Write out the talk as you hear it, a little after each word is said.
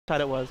thought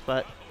it was,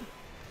 but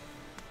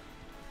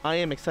I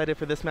am excited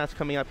for this match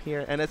coming up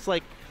here. And it's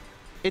like,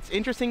 it's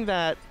interesting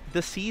that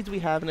the seeds we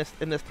have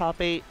in this top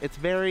 8, it's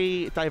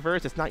very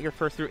diverse. It's not your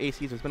first through 8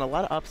 seeds. There's been a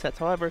lot of upsets.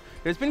 However,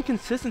 there's been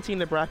consistency in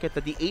the bracket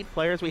that the 8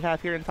 players we have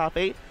here in top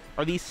 8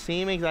 are these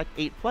same exact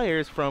 8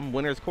 players from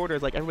winners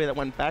quarters. Like everybody that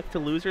went back to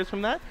losers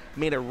from that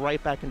made it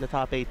right back into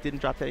top 8, didn't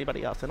drop to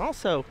anybody else. And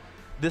also,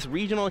 this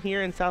regional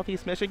here in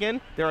Southeast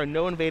Michigan, there are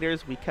no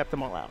invaders. We kept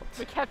them all out.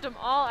 We kept them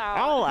all out.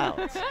 All out.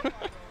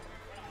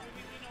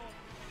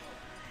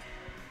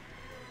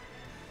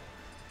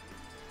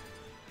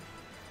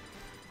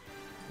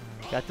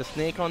 Got the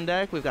Snake on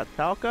deck. We've got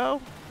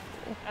Falco.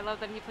 I love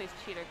that he plays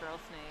Cheetah Girl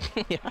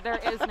Snake. Yeah. There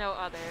is no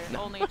other.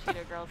 No. Only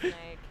Cheetah Girl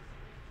Snake.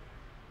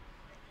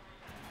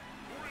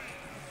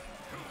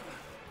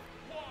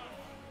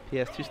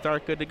 PS2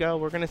 start, good to go.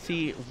 We're going to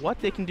see what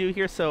they can do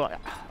here. So,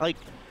 like,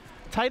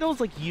 Tidal's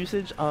like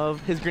usage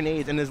of his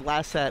grenades in his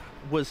last set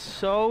was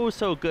so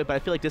good, but I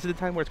feel like this is the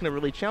time where it's going to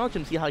really challenge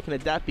him, see how he can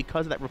adapt,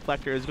 because of that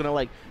reflector is going to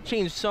like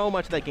change so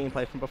much of that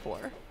gameplay from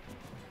before.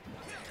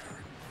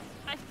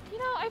 I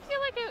feel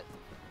like it,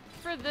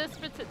 for this,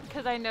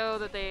 because I know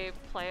that they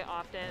play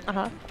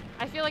often,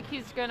 I feel like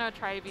he's going to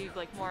try to be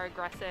like more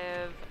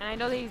aggressive, and I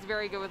know that he's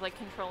very good with like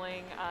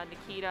controlling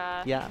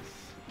Nikita. Yes.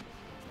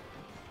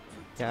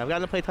 Yeah, I've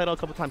gotten to play Tidal a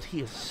couple times.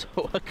 He is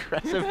so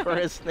aggressive for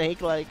his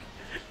Snake, like.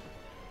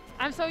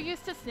 I'm so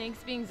used to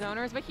Snakes being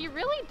zoners, but he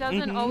really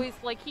doesn't always,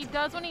 like, he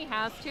does when he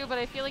has to, but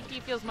I feel like he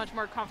feels much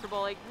more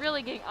comfortable, like,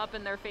 really getting up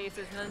in their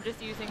faces and then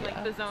just using,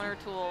 like, the zoner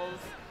tools.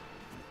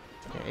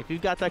 Okay, if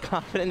you've got that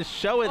confidence,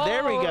 show it. Oh,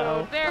 there we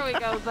go. There we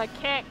go, the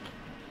kick.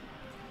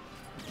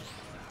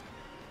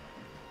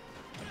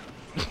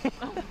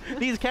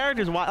 These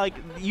characters, like,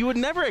 you would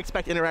never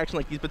expect interaction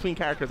like these between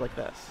characters like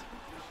this.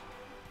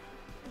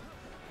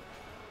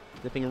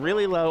 Dipping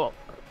really low.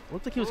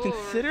 Looks like he was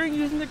considering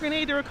using the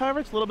grenade to recover.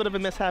 It's a little bit of a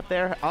mishap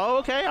there. Oh,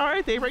 okay, all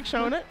right, Daybreak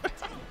showing it. I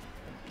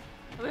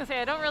was gonna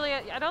say, I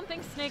don't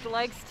think Snake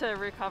likes to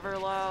recover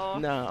low.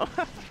 No,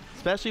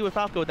 especially with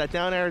Falco with that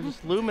down air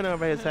just looming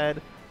over his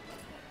head.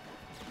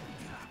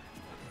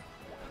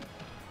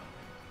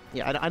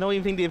 Yeah, I don't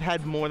even think they've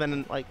had more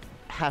than like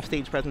half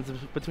stage presence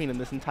between them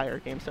this entire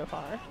game so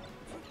far.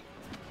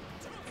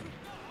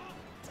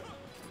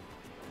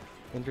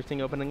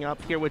 Interesting opening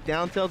up here with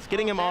down tilts,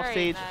 getting him off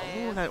stage. Nice.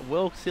 Oh, that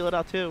will seal it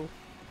out too.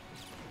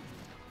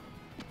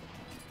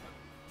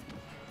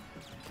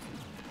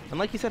 And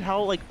like you said,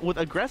 how like with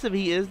aggressive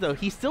he is though,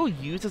 he still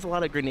uses a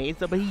lot of grenades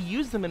though, but he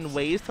uses them in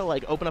ways to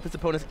like open up his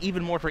opponents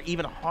even more for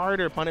even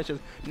harder punishes,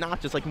 not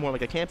just like more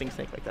like a camping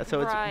Snake like that.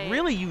 So it's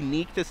really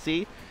unique to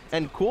see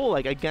and cool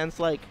like against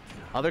like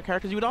other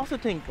characters you would also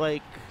think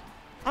like,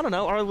 I don't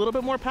know, are a little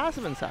bit more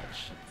passive and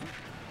such.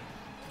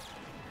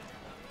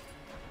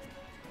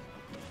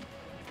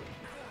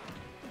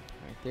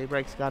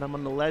 Daybreak's got him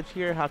on the ledge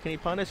here. How can he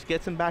punish?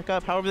 Gets him back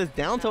up. However, this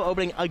down tilt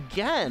opening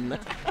again.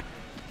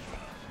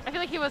 I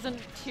feel like he wasn't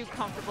too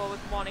comfortable with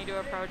wanting to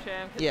approach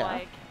him. Cause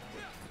like,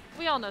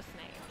 we all know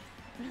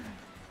Snake.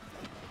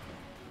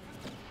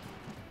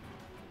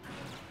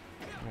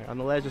 All right, on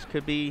the ledge, this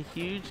could be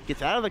huge.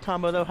 Gets out of the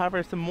combo though.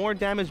 However, some more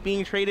damage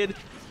being traded.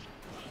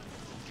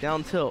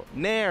 Down tilt.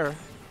 Nair.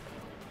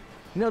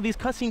 You know, these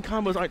cutscene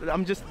combos aren't,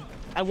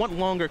 I want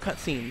longer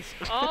cutscenes.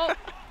 Oh.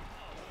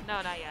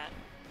 No, not yet.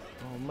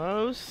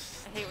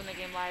 Almost. I hate when the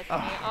game lies to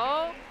me.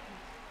 Oh,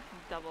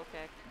 double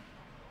kick.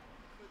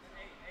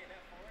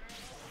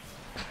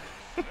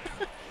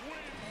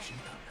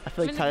 I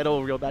feel like Tidal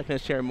will reel back in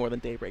his chair more than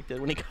Daybreak did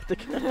when he got the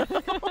kill.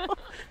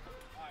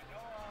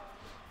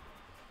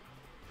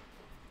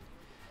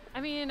 I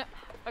mean,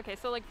 okay,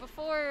 so like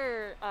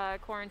before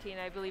quarantine,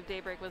 I believe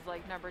Daybreak was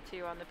like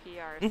 #2 on the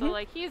PR. So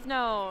like you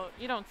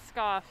don't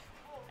scoff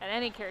at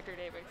any character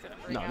Daybreak's gonna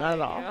bring out. No, not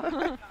at all.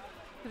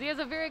 Because he has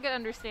a very good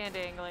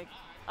understanding like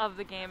of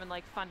the game and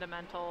like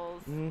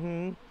fundamentals.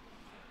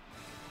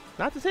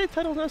 Not to say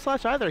Tidal's no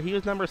slouch either. He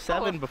was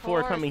 #7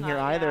 before coming here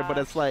either, but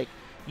it's like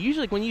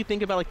usually when you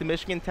think about like the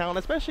Michigan talent,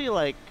 especially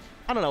like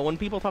I don't know, when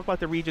people talk about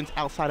the regions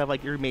outside of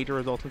like your major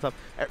results and stuff,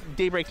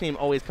 Daybreak's name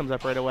always comes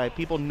up right away.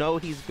 People know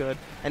he's good,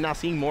 and now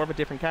seeing more of a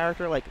different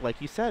character,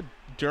 like you said,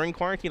 during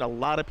quarantine, a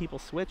lot of people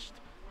switched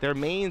their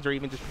mains or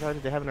even just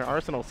decided to have in their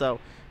arsenal. So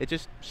it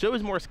just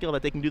shows more skill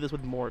that they can do this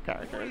with more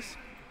characters.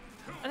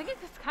 I think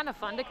it's kind of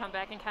fun to come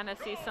back and kind of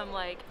see some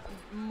like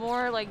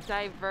more like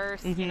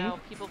diverse, you know,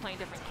 people playing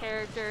different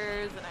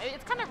characters, and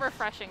it's kind of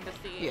refreshing to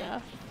see. Yeah.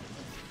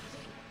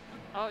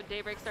 Oh,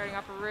 Daybreak starting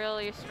off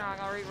really strong,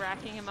 already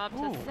racking him up to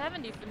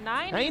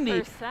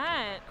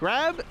 90%.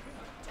 Grab.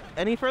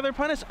 Any further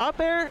punish? Up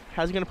air.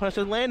 How's he going to punish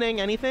his landing?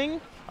 Anything?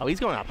 Oh,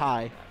 he's going up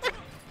high.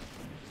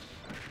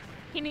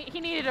 He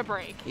needed a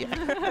break.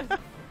 Yeah.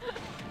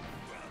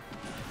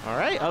 All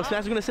right. Oh, Smash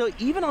is going to seal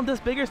even on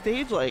this bigger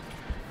stage, like.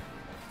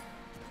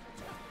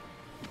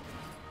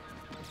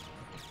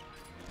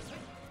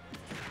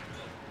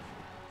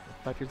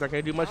 Factor's not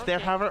going to do much there,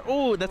 however.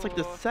 Oh, that's like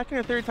the second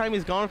or third time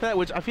he's gone for that,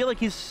 which I feel like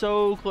he's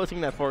so close to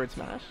getting that forward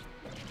smash.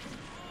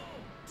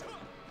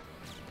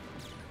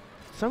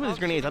 some of these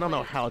grenades, I don't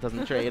know how it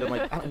doesn't trade. I'm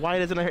like, why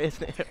doesn't it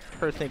hit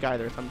her Snake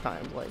either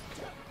sometimes? Like,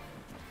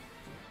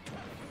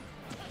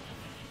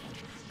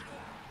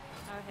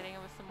 hitting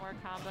him with some more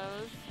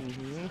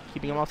combos.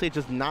 Keeping him off stage,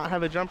 does not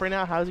have a jump right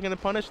now. How's he going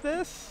to punish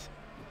this?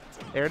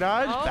 Air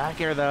dodge, back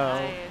air though.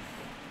 Nice.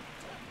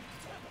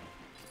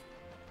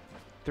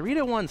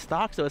 3-1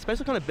 stock, so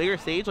especially on a bigger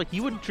stage, like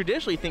you would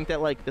traditionally think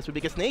that like this would be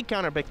a Snake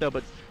counter pick though,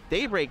 but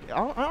Daybreak, I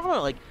don't know,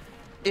 like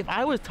if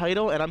I was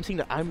Tidal and I'm seeing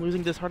that I'm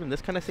losing this hard in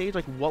this kind of stage,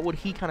 like what would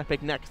he kind of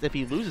pick next if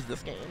he loses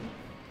this game?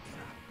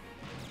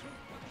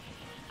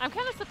 I'm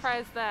kind of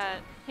surprised that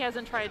he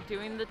hasn't tried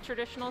doing the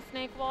traditional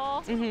Snake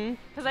wall.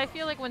 Because I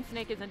feel like when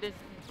Snake is in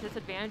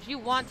disadvantage, you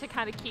want to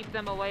kind of keep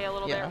them away a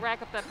little bit,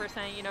 rack up that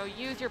percent, you know,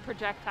 use your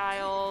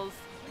projectiles,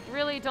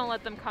 really don't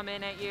let them come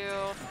in at you.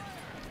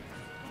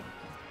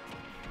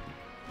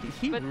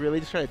 He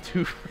really just tried to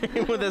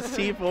two-frame with a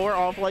C4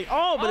 off like,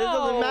 oh, but it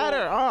doesn't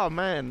matter. Oh,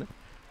 man.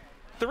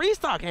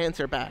 3-stock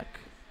answer back.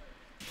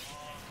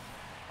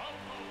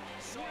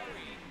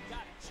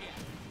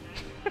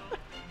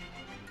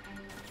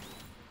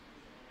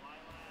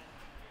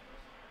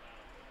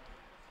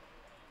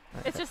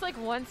 It's just like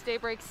once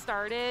Daybreak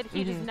started,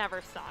 he just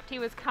never stopped. He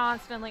was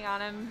constantly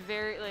on him,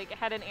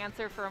 had an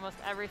answer for almost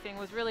everything,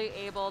 was really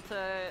able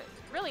to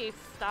really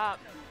stop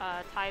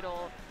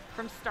Tidal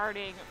from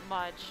starting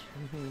much,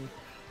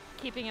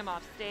 keeping him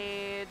off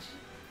stage.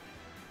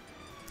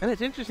 And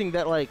it's interesting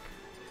that like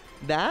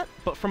that,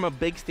 but from a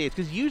big stage,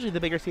 because usually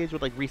the bigger stage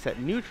would like reset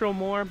neutral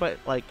more, but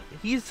like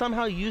he's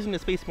somehow using the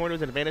space more to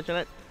his advantage in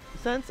that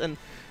sense. And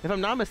if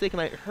I'm not mistaken,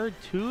 I heard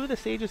 2 of the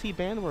stages he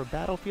banned were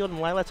Battlefield and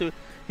Lilat, so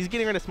he's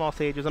getting rid of small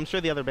stages. I'm sure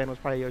the other ban was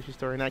probably Yoshi's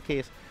Story in that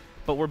case,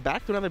 but we're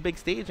back to another big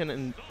stage, and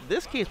in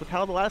this case, with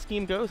how the last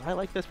game goes, I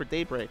like this for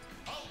Daybreak.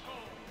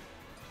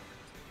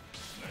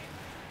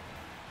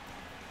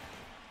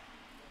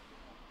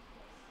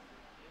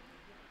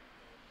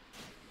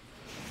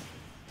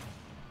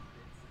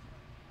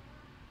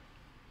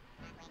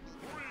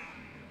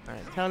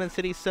 Alright, Town and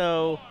City,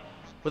 so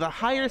with a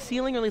higher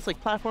ceiling, or at least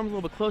like platforms a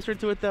little bit closer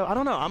to it though, I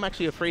don't know, I'm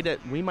actually afraid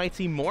that we might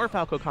see more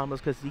Falco combos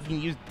because he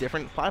can use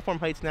different platform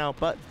heights now,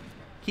 but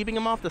keeping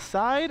him off the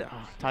side,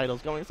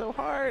 Tidal's going so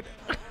hard.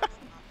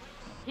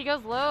 He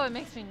goes low, it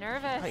makes me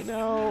nervous. I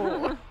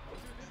know.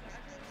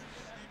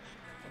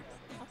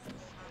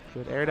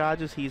 Good air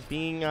dodges, he's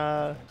being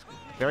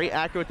very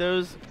accurate with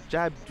those.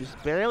 Jab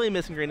just barely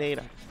missing grenade,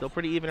 still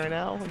pretty even right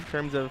now in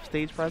terms of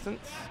stage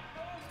presence.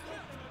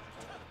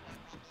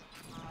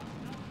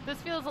 This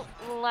feels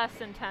less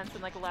intense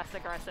and like less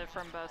aggressive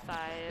from both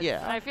sides.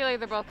 Yeah. I feel like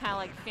they're both kind of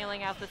like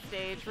feeling out the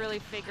stage, really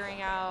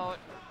figuring out,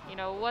 you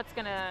know, what's it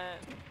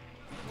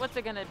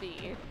gonna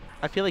be.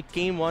 I feel like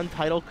game 1,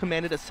 Tidal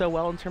commanded it so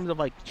well in terms of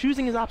like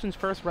choosing his options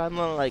first rather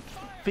than like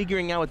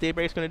figuring out what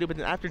Daybreak's gonna do. But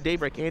then after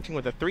Daybreak answering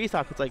with a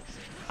 3-stock, it's like,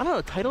 I don't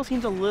know, Tidal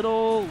seems a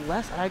little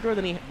less aggro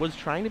than he was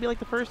trying to be like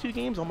the first 2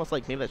 games. Almost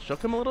like maybe that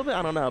shook him a little bit.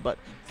 I don't know, but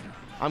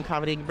I'm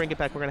confident he can bring it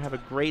back. We're gonna have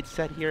a great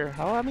set here.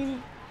 I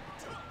mean,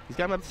 he's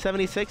got him up to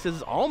 76. This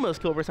is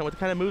almost kill percent with the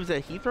kind of moves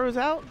that he throws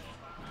out.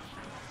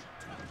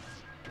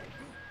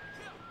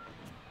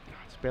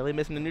 Just barely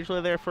missing the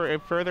neutral there for a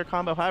further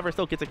combo. However,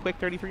 still gets a quick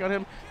 33 on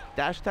him.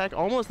 Dash attack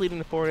almost leading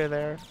to forward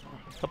there.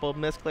 A couple of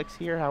misclicks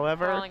here,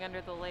 however. Crawling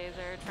under the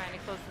laser, trying to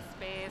close the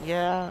space.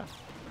 Yeah.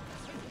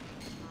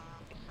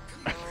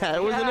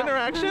 That was an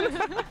interaction. It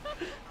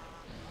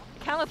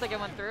kind of looks like it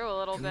went through a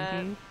little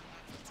bit.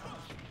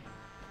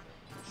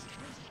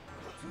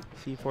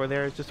 C4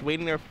 there is just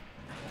waiting there,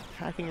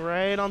 attacking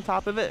right on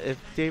top of it. If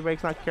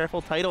Daybreak's not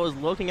careful, Tidal is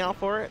looking out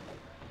for it.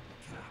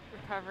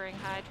 Recovering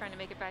high, trying to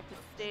make it back to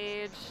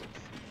stage.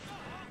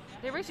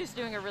 Daybreak's just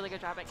doing a really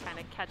good job at kind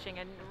of catching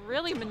and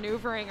really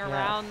maneuvering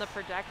around the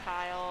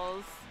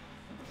projectiles.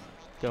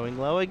 Going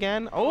low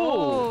again.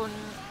 Oh!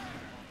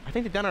 I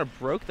think the downer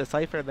broke the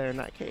Cypher there in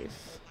that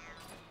case.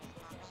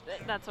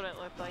 That's what it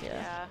looked like,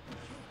 yeah.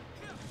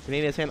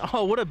 Grenade in his hand.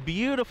 Oh, what a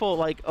beautiful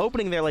like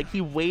opening there. Like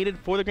he waited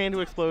for the grenade to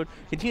explode,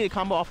 continued to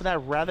combo off of that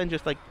rather than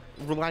just like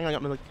relying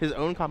on like, his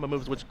own combo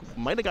moves, which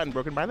might have gotten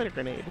broken by that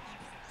grenade.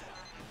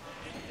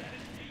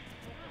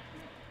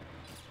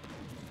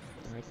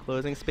 All right,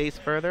 closing space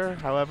further.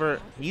 However,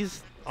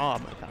 he's, oh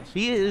my gosh,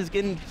 he is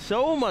getting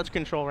so much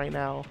control right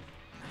now.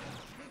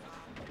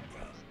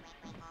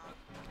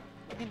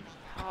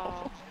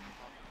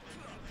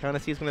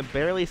 Tennessee is going to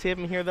barely save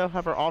him here, though.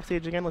 However, off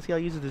stage again. Let's see how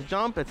he uses his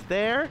jump. It's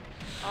there.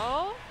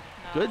 Oh,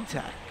 no. Good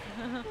tech.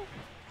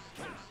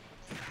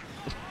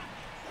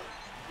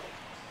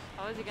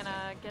 Oh, is he going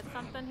to get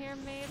something here,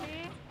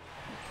 maybe?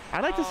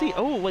 I'd like to see,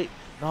 oh, wait.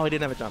 No, he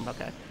didn't have a jump.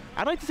 Okay.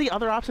 I'd like to see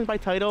other options by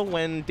Tidal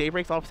when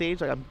Daybreak's off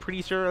stage. Like, I'm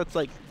pretty sure it's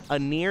like a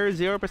near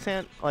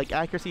 0% like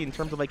accuracy in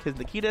terms of like his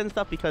Nikita and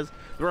stuff, because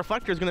the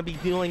reflector is going to be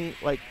doing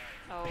like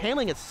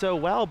handling it so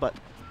well, but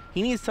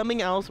he needs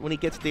something else when he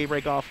gets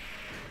Daybreak off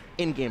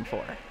in game 4.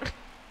 And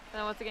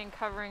then once again,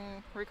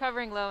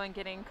 recovering low and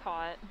getting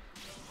caught.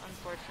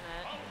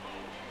 Unfortunate.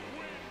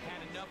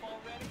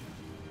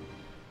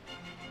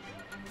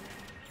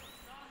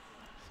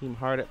 Seem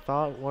hard at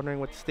thought, wondering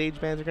what stage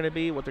bans are going to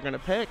be, what they're going to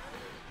pick.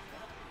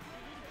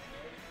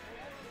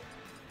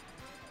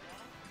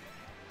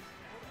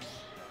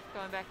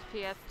 Going back to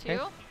PS2.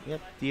 Okay.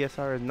 Yep,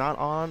 DSR is not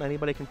on.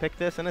 Anybody can pick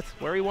this, and it's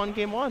where he won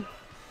game 1.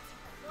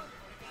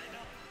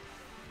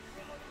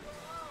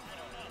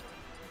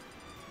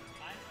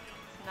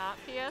 Not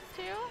PS2.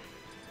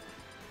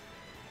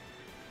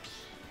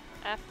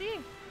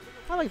 FD.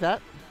 I like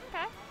that.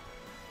 Okay.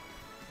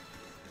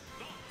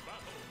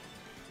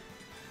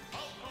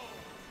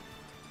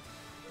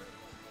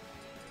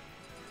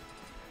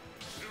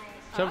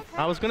 So Okay.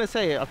 I was gonna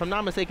say, if I'm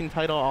not mistaken,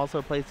 Tidal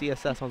also plays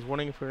DSS. I was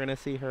wondering if we are gonna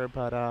see her,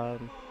 but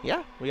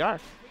yeah, we are.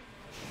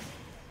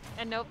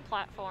 And no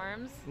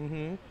platforms.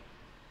 Mm-hmm.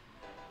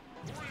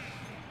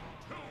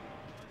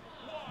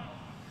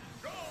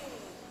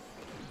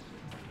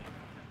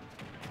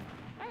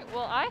 Alright,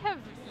 well, I have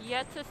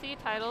yet to see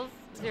Tidal's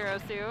Zero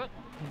Suit,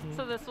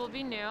 so this will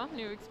be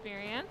new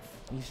experience.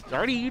 He's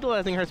already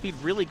utilizing her speed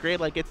really great.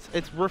 Like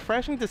it's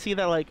refreshing to see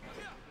that like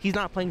he's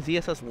not playing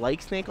ZSS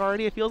like Snake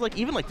already. It feels like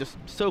even like just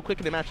so quick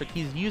in the match. Like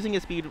he's using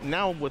his speed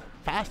now with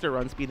faster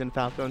run speed than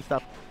Falco and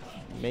stuff.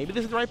 Maybe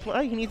this is the right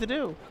play he needs to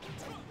do.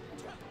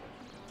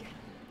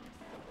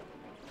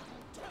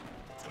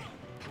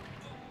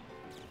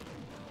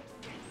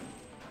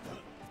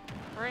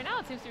 Right now,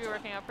 it seems to be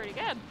working out pretty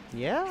good.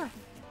 Yeah.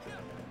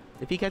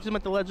 If he catches him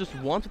at the ledge just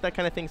once with that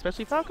kind of thing,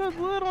 especially Falco's a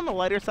little on the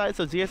lighter side,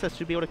 so ZSS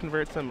should be able to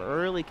convert some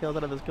early kills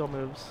out of those kill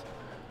moves.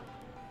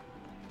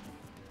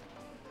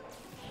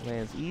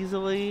 Lands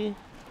easily.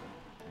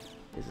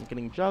 Isn't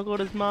getting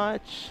juggled as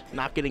much.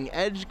 Not getting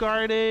edge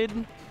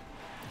guarded.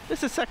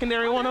 This is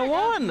secondary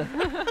 101.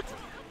 I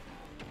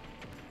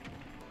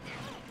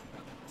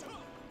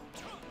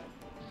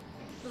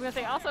was gonna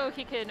say also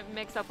he can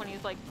mix up when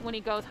he's like when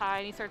he goes high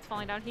and he starts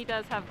falling down. He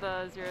does have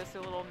the Zero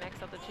Suit little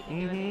mix up that you can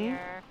do in the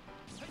air.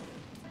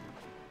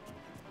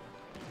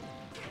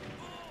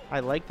 I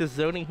like the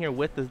zoning here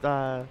with the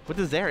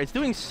Zera. It's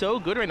doing so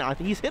good right now. I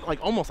think he's hit like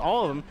almost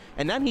all of them,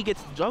 and then he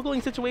gets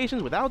juggling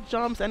situations without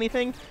jumps,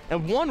 anything,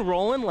 and one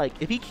rolling. Like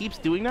if he keeps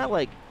doing that,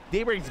 like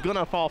Daybreak's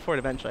gonna fall for it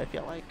eventually. I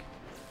feel like.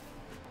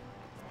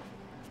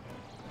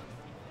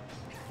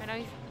 I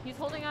know he's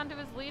holding on to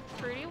his lead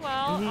pretty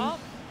well. Oh,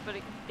 but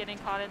it's getting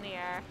caught in the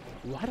air.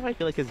 Why do I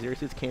feel like his Zero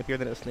Suit's campier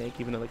than a Snake,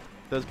 even though like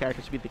those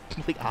characters should be the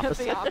complete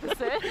opposite? The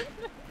opposite.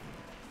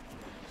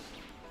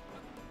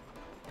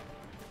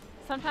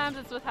 Sometimes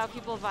it's with how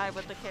people vibe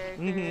with the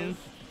characters.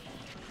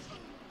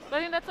 But I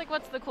think that's like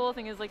what's the cool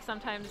thing is like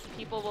sometimes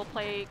people will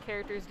play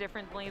characters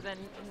differently than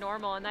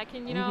normal, and that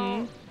can, you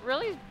know,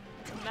 really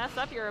mess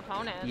up your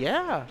opponent.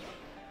 Yeah.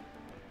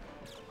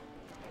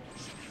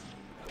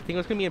 I think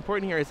what's going to be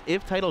important here is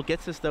if Tidal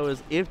gets this, though,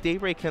 is if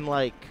Daybreak can,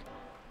 like,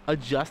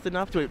 adjust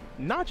enough to it,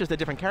 not just a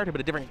different character, but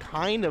a different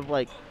kind of,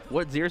 like,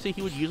 what Zero Suit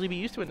he would usually be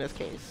used to in this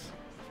case.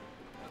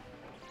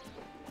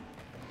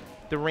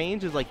 The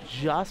range is, like,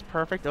 just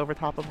perfect over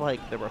top of,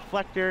 like, the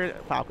Reflector,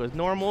 Falco's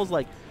normals.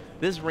 Like,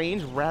 this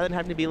range, rather than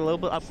having to be a little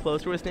bit up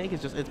close to a Snake,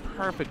 is just, it's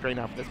perfect right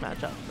now for this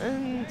matchup.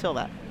 Until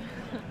that.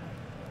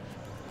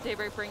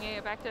 Daybreak bringing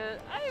it back to,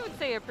 I would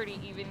say, a pretty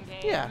even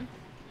game. Yeah.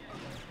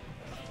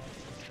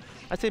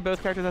 I'd say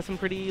both characters have some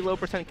pretty low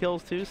 %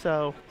 kills too,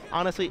 so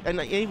honestly, and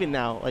even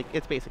now, like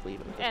it's basically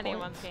even.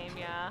 Anyone's game,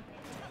 yeah.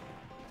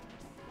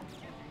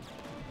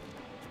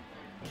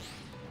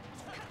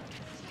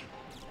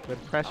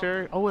 Good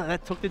pressure. Oh,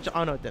 that took the jump.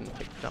 Oh no, it didn't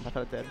take the jump. I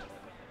thought it did.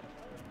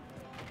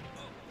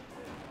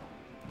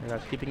 And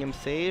that's keeping him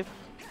safe.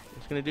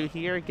 What's gonna do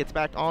here? Gets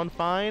back on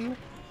fine.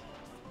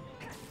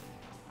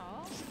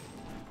 Oh.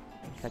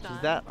 Catches Stun.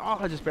 that. Oh,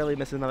 I just barely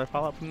misses another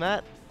follow-up from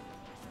that.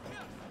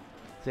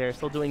 They're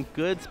still doing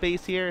good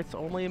space here. It's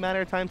only a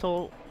matter of time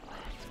till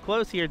it's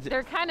close here.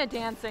 They're kind of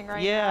dancing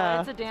right Yeah.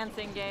 now. It's a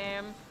dancing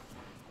game.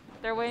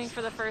 They're waiting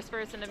for the first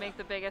person to make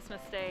the biggest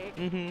mistake.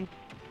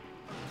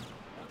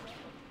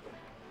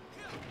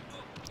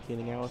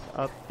 Getting out with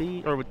up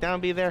B, or with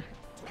down B there.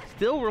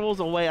 Still rolls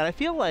away. And I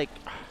feel like,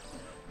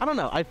 I don't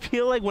know. I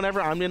feel like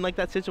whenever I'm in like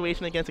that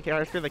situation against a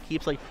character that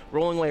keeps like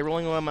rolling away,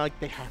 I'm like,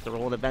 they have to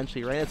roll it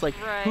eventually, right? It's like,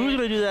 who's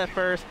going to do that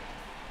first?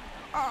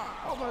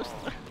 Ah, almost.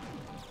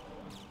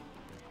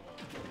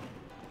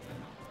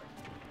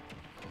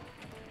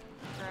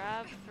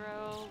 Grab,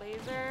 throw,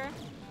 laser.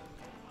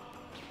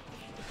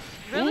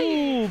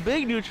 Really? Ooh,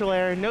 big neutral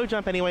air. No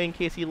jump anyway in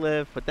case he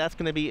lived, but that's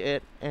going to be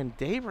it. And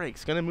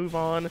Daybreak's going to move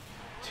on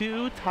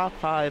to top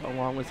 5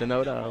 along with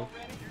Zenodo.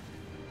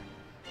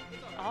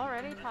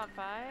 Already top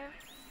 5?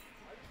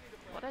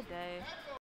 What a day.